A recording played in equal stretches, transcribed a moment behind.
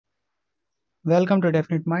Welcome to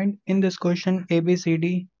Definite Mind. In this question,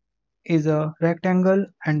 ABCD is a rectangle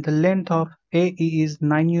and the length of AE is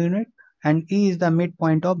 9 units and E is the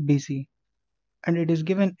midpoint of BC. And it is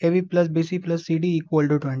given AB plus BC plus CD equal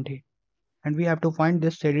to 20. And we have to find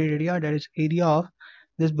this shaded area, that is area of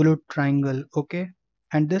this blue triangle. Okay.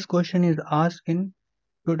 And this question is asked in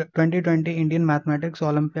 2020 Indian Mathematics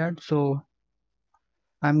Olympiad. So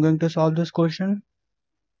I'm going to solve this question.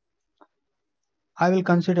 I will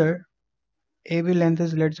consider AB length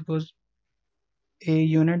is, let's suppose, A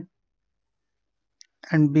unit,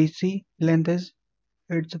 and BC length is,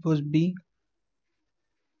 let's suppose, B.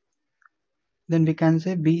 Then we can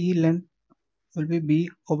say BE length will be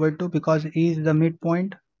B over 2 because E is the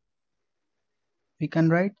midpoint. We can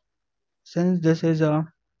write, since this is a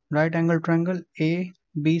right angle triangle, A,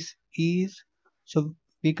 B, E is, so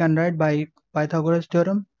we can write by Pythagoras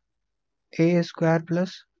theorem, A square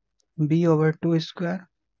plus B over 2 square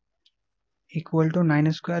equal to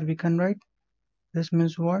 9 square. We can write, this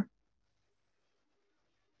means what?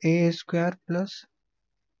 A square plus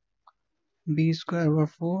B square over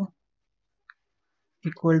 4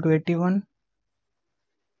 equal to 81.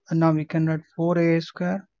 And now we can write 4A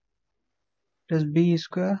square plus B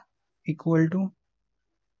square equal to,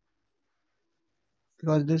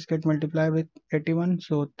 because this get multiplied with 81,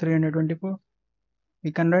 so 324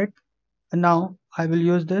 we can write. And now I will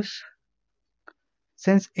use this,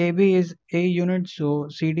 since AB is A unit, so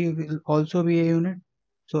CD will also be A unit.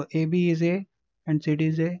 So AB is A and CD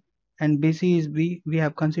is A and BC is B, we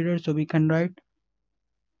have considered, so we can write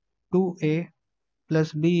 2A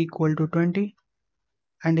plus B equal to 20.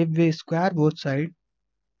 And if we square both sides,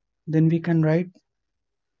 then we can write,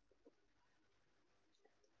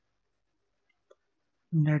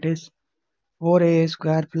 that is 4A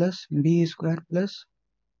square plus B square plus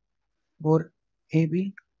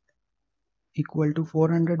 4AB equal to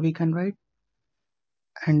 400 we can write.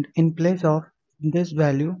 And in place of this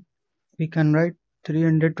value we can write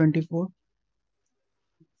 324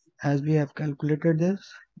 as we have calculated this,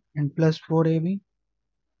 and plus 4AB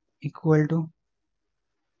equal to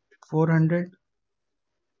 400.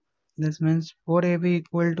 This means 4AB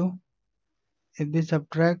equal to, if we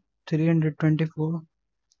subtract 324,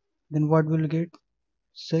 then what will get?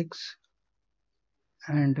 6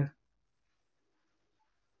 and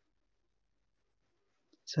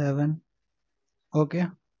 7. Okay,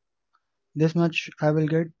 this much I will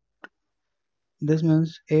get. This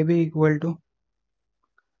means AB equal to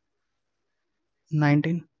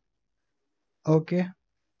 19. Okay,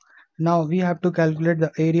 now we have to calculate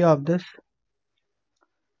the area of this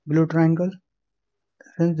blue triangle.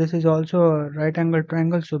 Since this is also a right angle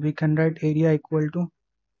triangle, so we can write area equal to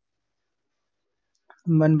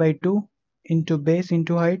 1 by 2 into base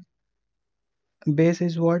into height. Base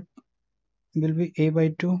is what? Will be A by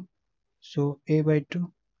 2, so A by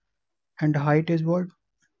 2, and height is what?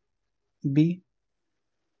 B.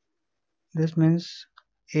 This means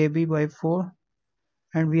AB by 4,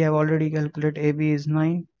 and we have already calculated AB is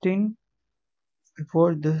 19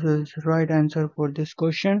 before. This is right answer for this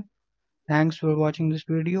question. Thanks for watching this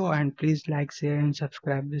video, and please like, share and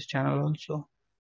subscribe this channel also.